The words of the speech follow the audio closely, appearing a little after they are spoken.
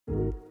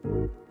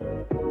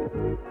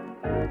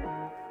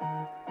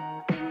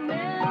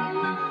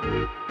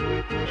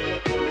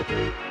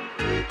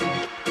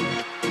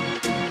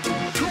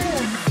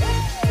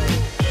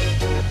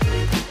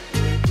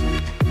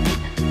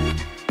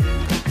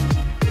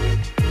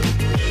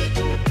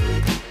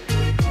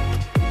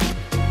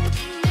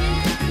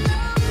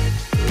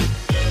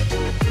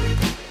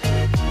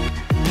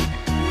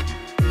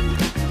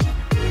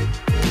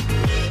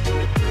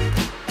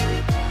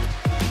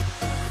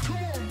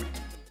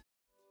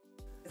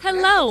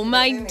Hello,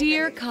 my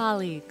dear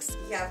colleagues.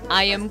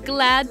 I am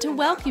glad to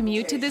welcome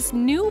you to this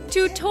new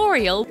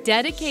tutorial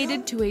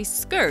dedicated to a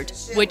skirt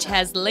which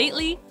has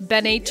lately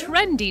been a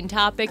trending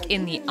topic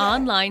in the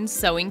online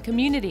sewing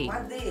community.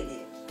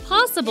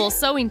 Possible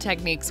sewing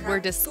techniques were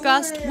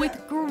discussed with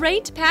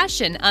great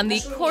passion on the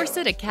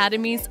Corset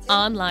Academy's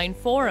online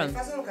forum,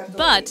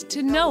 but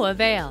to no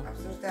avail.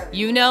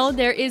 You know,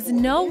 there is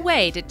no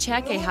way to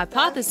check a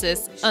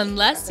hypothesis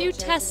unless you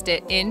test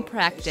it in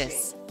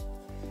practice.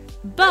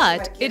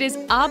 But it is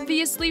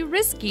obviously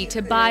risky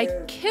to buy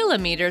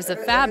kilometers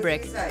of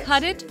fabric,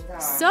 cut it,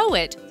 sew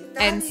it,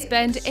 and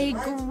spend a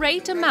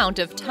great amount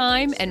of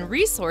time and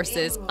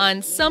resources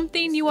on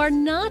something you are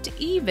not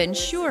even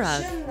sure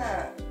of.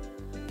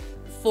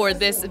 For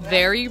this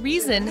very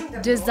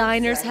reason,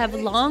 designers have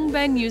long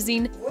been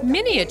using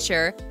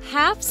miniature,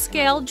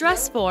 half-scale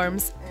dress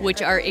forms,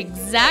 which are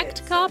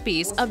exact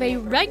copies of a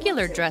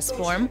regular dress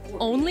form,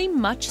 only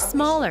much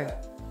smaller.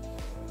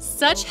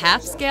 Such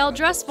half-scale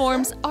dress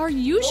forms are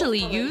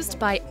usually used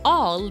by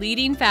all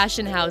leading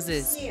fashion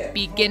houses,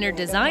 beginner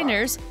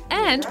designers,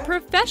 and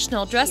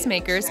professional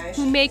dressmakers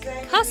who make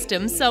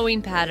custom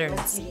sewing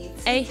patterns.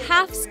 A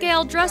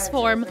half-scale dress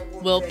form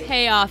will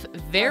pay off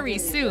very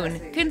soon,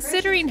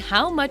 considering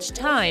how much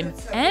time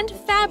and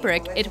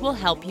fabric it will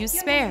help you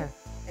spare.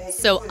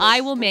 So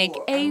I will make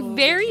a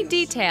very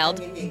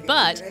detailed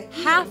but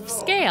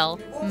half-scale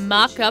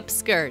mock-up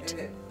skirt.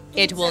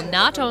 It will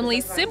not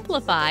only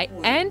simplify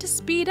and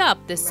speed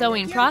up the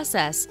sewing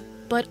process,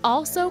 but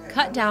also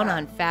cut down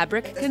on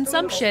fabric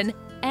consumption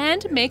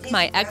and make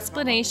my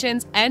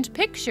explanations and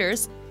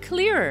pictures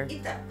clearer.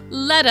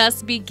 Let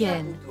us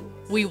begin.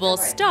 We will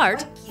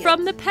start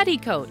from the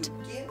petticoat.